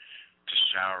to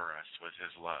shower us with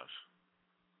His love.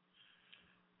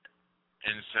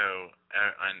 And so,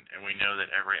 and we know that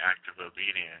every act of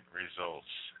obedience results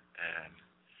in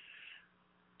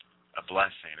a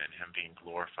blessing and Him being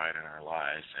glorified in our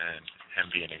lives and Him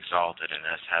being exalted and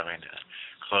us having a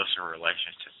closer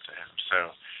relationship to Him.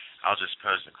 So I'll just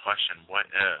pose the question, what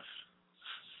if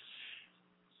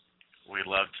we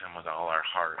loved Him with all our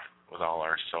heart, with all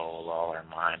our soul, with all our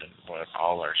mind, and with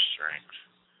all our strength?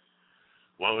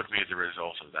 What would be the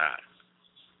result of that?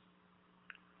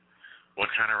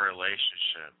 What kind of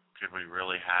relationship could we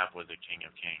really have with the King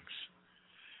of Kings?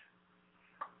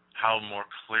 How more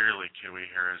clearly could we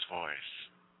hear His voice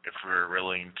if we were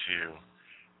willing to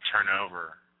turn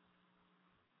over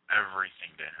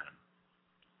everything to Him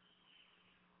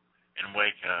and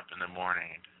wake up in the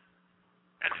morning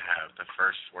and have the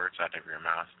first words out of your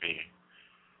mouth be,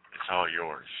 "It's all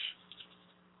yours."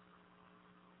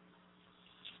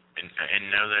 And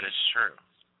know that it's true,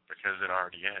 because it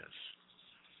already is.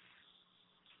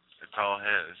 It's all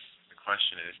His. The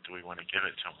question is, do we want to give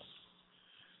it to Him?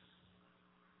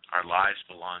 Our lives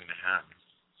belong to Him,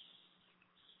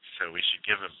 so we should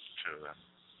give it to Him.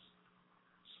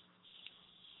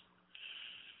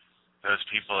 Those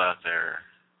people out there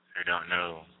who don't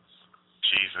know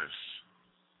Jesus,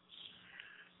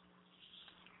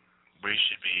 we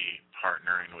should be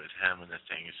partnering with Him in the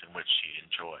things in which He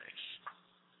enjoys,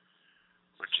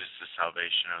 which is the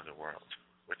salvation of the world,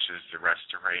 which is the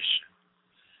restoration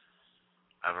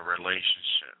of a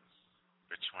relationship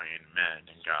between men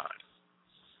and God.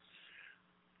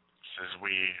 It says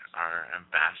we are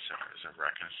ambassadors of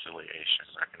reconciliation,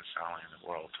 reconciling the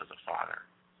world to the Father.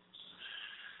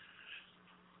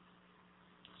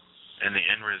 And the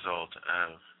end result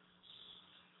of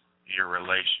your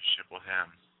relationship with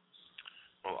Him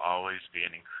will always be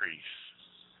an increase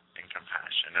in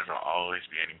compassion. It will always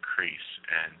be an increase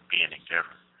in being a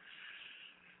giver,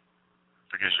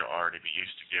 because you'll already be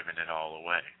used to giving it all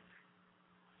away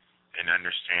and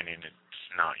understanding it's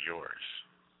not yours.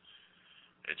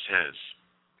 It's His.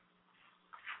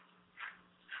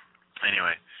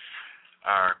 Anyway,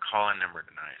 our call-in number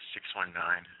tonight is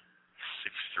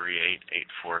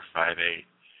 619-638-8458.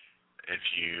 If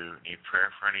you need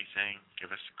prayer for anything,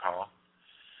 give us a call.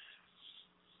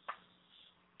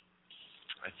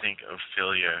 I think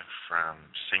Ophelia from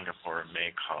Singapore may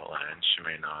call in. She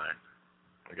may not.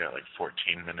 We got like 14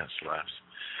 minutes left.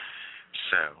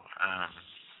 So,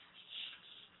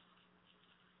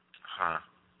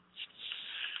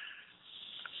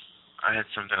 I had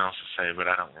something else to say, but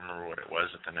I don't remember what it was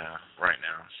right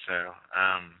now. So,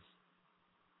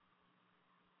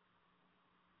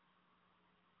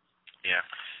 yeah.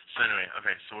 So anyway,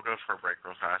 okay, so we'll go for a break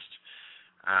real fast.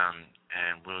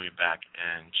 And we'll be back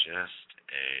in just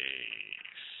a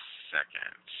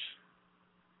second.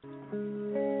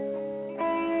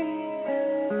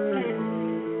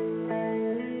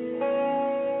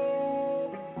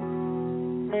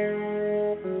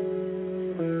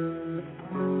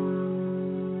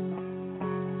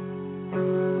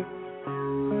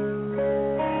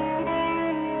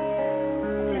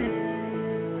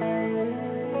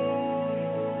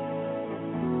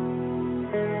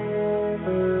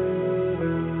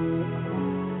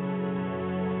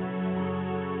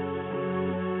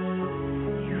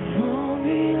 You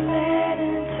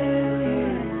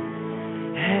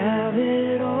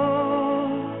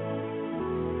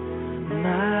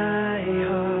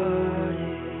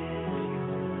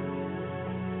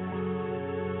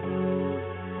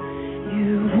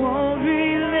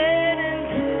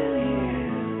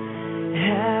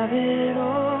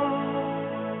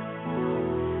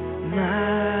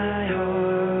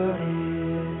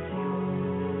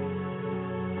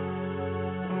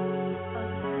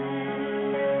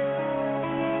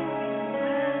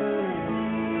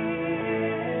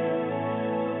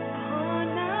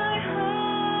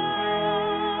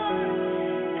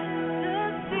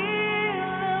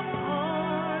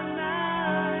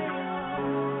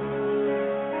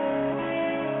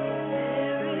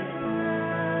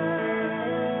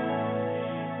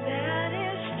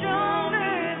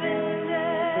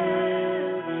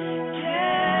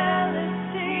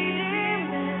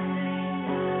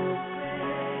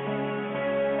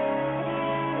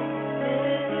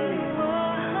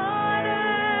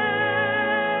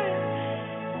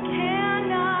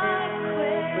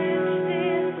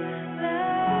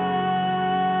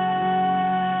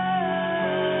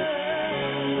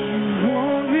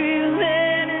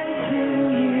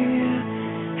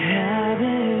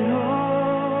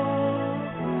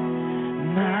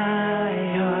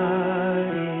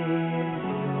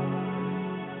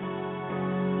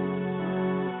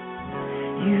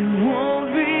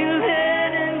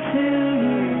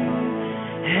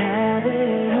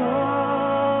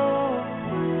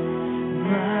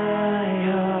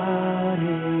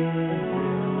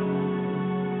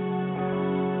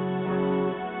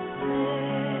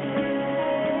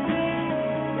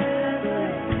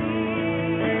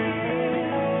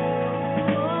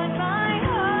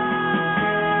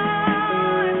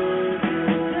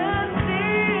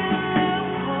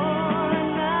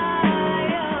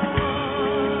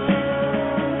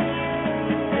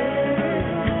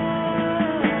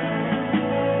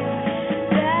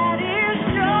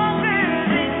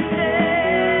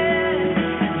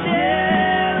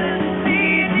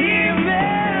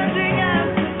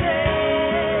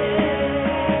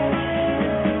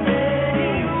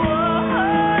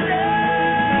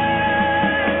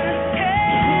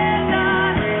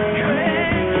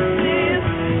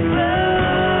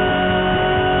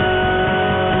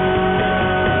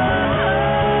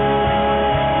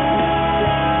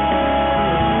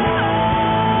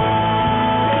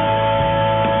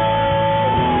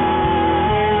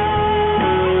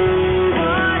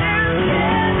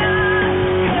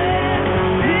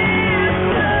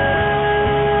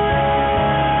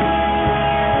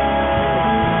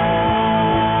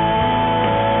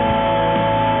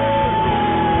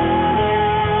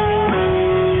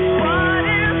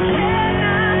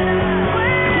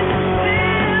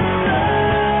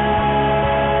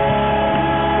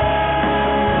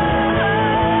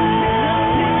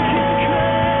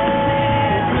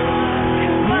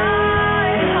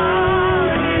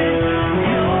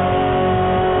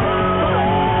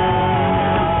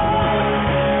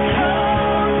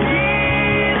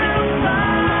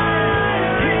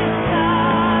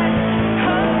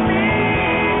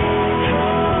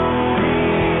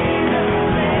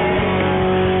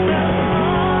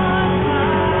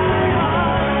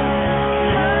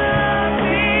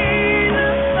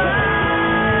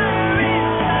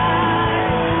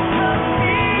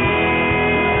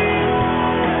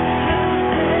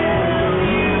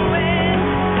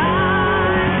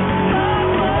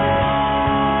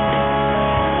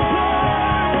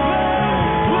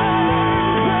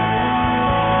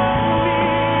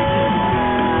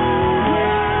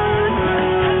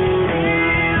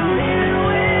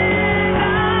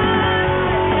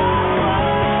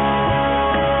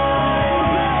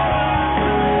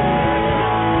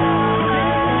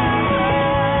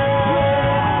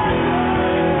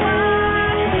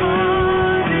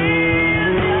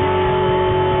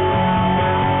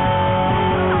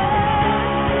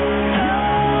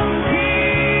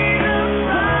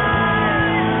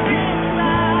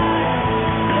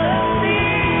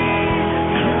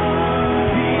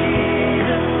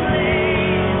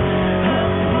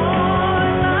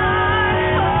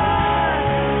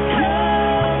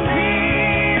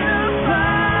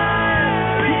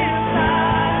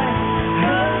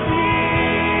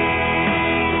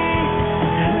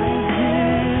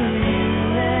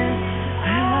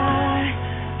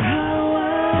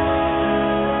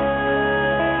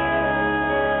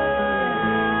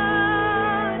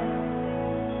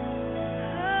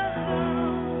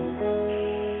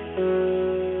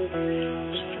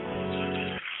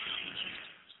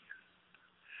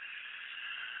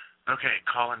Okay,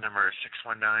 call-in number is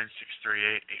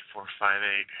 619-638-8458.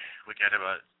 We got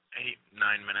about 8-9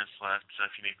 minutes left, so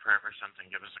if you need prayer for something,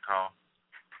 give us a call.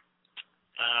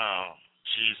 Oh,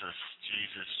 Jesus,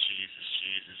 Jesus, Jesus,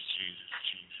 Jesus, Jesus,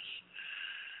 Jesus.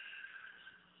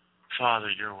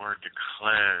 Father, your word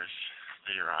declares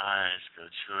that your eyes go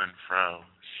to and fro,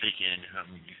 seeking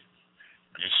whom you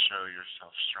may show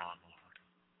yourself strong, Lord.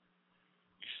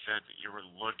 You said that you were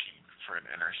looking for an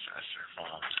intercessor,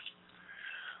 Father.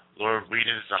 Lord, we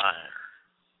desire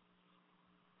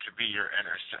to be your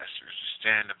intercessors, to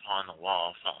stand upon the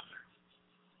wall, Father.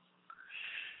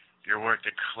 Your word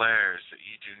declares that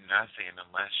you do nothing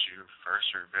unless you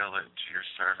first reveal it to your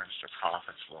servants, the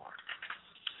prophets, Lord.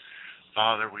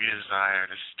 Father, we desire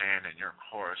to stand in your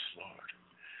course, Lord,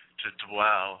 to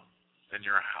dwell in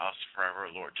your house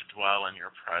forever, Lord, to dwell in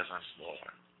your presence,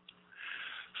 Lord.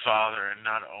 Father, and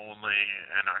not only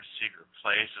in our secret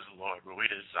places, Lord, but we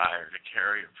desire to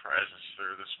carry your presence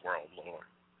through this world, Lord.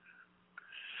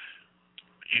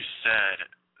 You said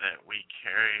that we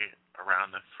carry around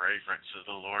the fragrance of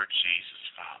the Lord Jesus,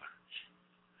 Father.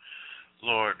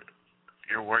 Lord,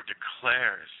 your word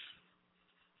declares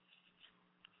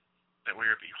that we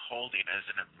are beholding as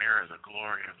in a mirror the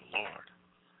glory of the Lord.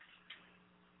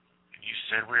 And you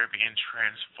said we are being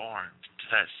transformed to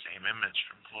that same image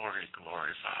from glory to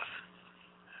glory, Father.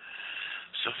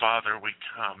 So, Father, we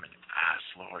come and ask,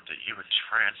 Lord, that you would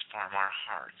transform our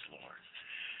hearts, Lord.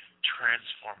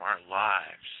 Transform our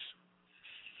lives,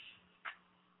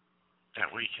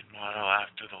 that we can model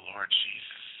after the Lord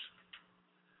Jesus.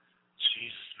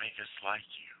 Jesus, make us like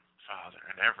you, Father,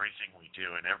 in everything we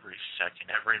do, in every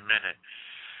second, every minute.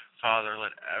 Father,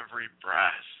 let every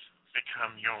breath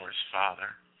become yours,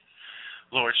 Father.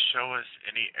 Lord, show us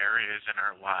any areas in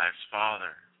our lives,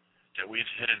 Father, that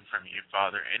we've hidden from you,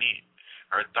 Father,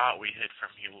 or thought we hid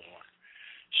from you, Lord.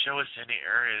 Show us any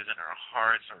areas in our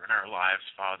hearts or in our lives,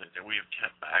 Father, that we have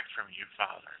kept back from you,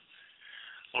 Father.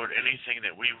 Lord, anything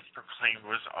that we proclaimed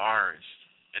was ours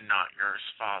and not yours,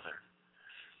 Father.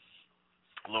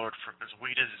 Lord, because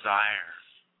we desire,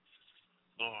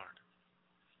 Lord,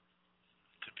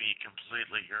 to be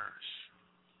completely yours,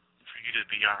 for you to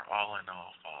be our all in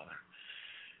all, Father.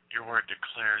 Your word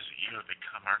declares that you have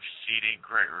become our exceeding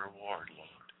great reward,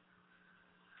 Lord.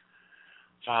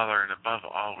 Father, and above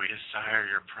all, we desire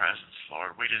your presence,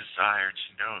 Lord. We desire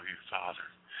to know you, Father.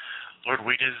 Lord,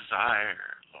 we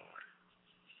desire, Lord,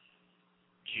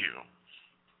 you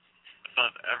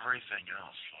above everything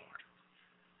else, Lord,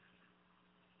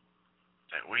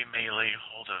 that we may lay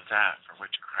hold of that for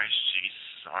which Christ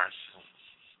Jesus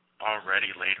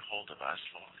already laid hold of us,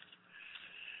 Lord.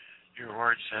 Your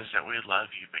word says that we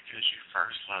love you because you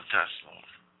first loved us,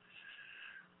 Lord.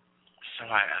 So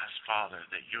I ask, Father,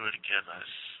 that you would give us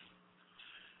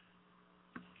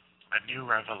a new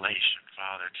revelation,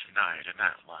 Father, tonight in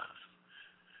that love.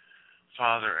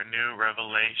 Father, a new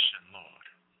revelation, Lord,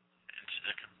 into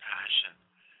the compassion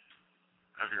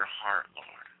of your heart,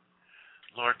 Lord.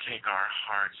 Lord, take our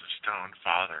hearts of stone,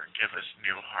 Father, and give us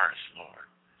new hearts, Lord,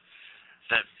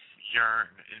 that yearn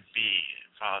and beat,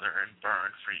 Father, and burn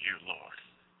for you, Lord.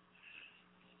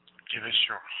 Give us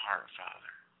your heart, Father.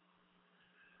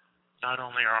 Not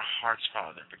only our hearts,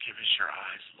 Father, but give us your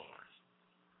eyes, Lord.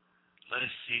 Let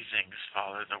us see things,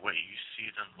 Father, the way you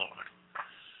see them, Lord.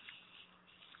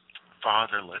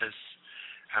 Father, let us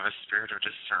have a spirit of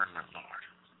discernment, Lord,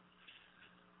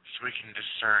 so we can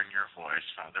discern your voice,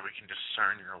 Father. We can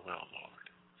discern your will, Lord.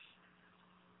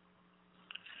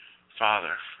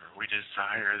 Father, for we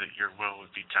desire that your will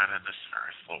would be done in this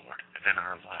earth, Lord, and in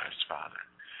our lives, Father.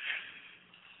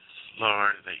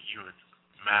 Lord, that you would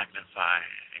magnify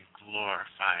and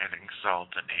glorify and exalt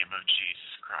the name of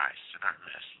Jesus Christ in our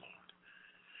midst, Lord.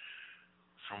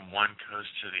 From one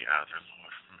coast to the other,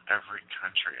 Lord, from every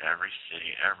country, every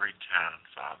city, every town,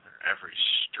 Father, every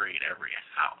street, every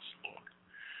house, Lord,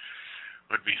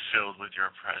 would be filled with your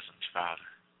presence, Father.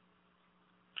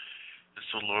 And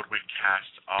so, Lord, we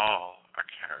cast all our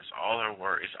cares, all our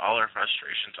worries, all our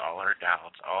frustrations, all our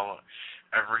doubts,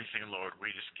 everything, Lord,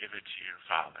 we just give it to you,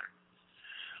 Father.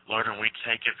 Lord, and we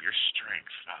take of your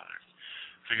strength, Father.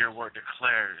 For your word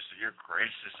declares that your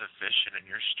grace is sufficient and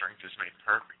your strength is made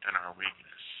perfect in our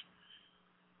weakness.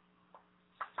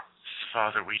 So,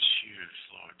 Father, we choose,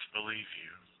 Lord, to believe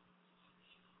you.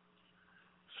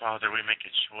 Father, we make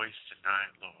a choice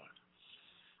tonight, Lord,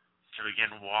 to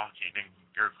begin walking in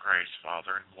your grace,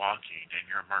 Father, and walking in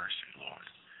your mercy, Lord.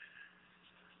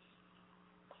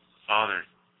 Father,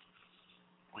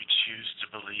 we choose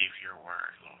to believe your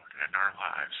word, Lord, in our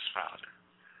lives, Father.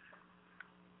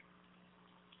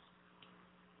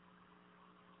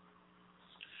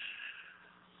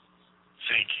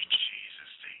 Thank you, Jesus.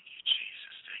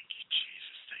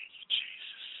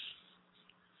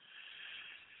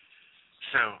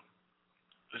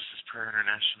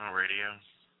 International Radio.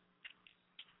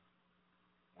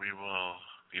 We will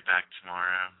be back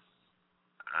tomorrow.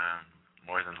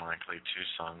 More than likely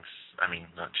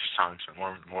not 2 songs, but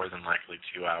more than likely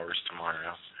 2 hours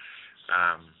tomorrow.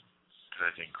 Because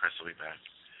I think Chris will be back.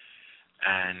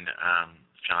 And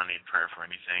if y'all need prayer for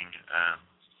anything,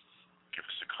 give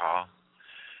us a call.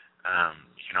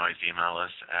 You can always email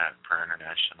us at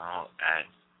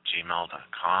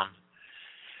prayerinternational@gmail.com.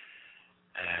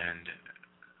 And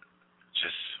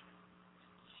just,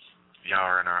 y'all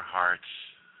are in our hearts.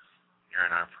 You're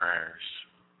in our prayers.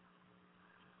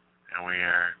 And we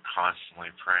are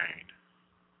constantly praying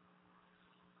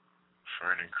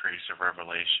for an increase of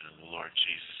revelation of the Lord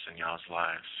Jesus in y'all's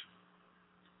lives.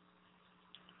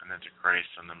 And that the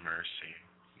grace and the mercy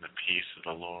and the peace of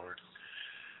the Lord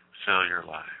fill your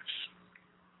lives.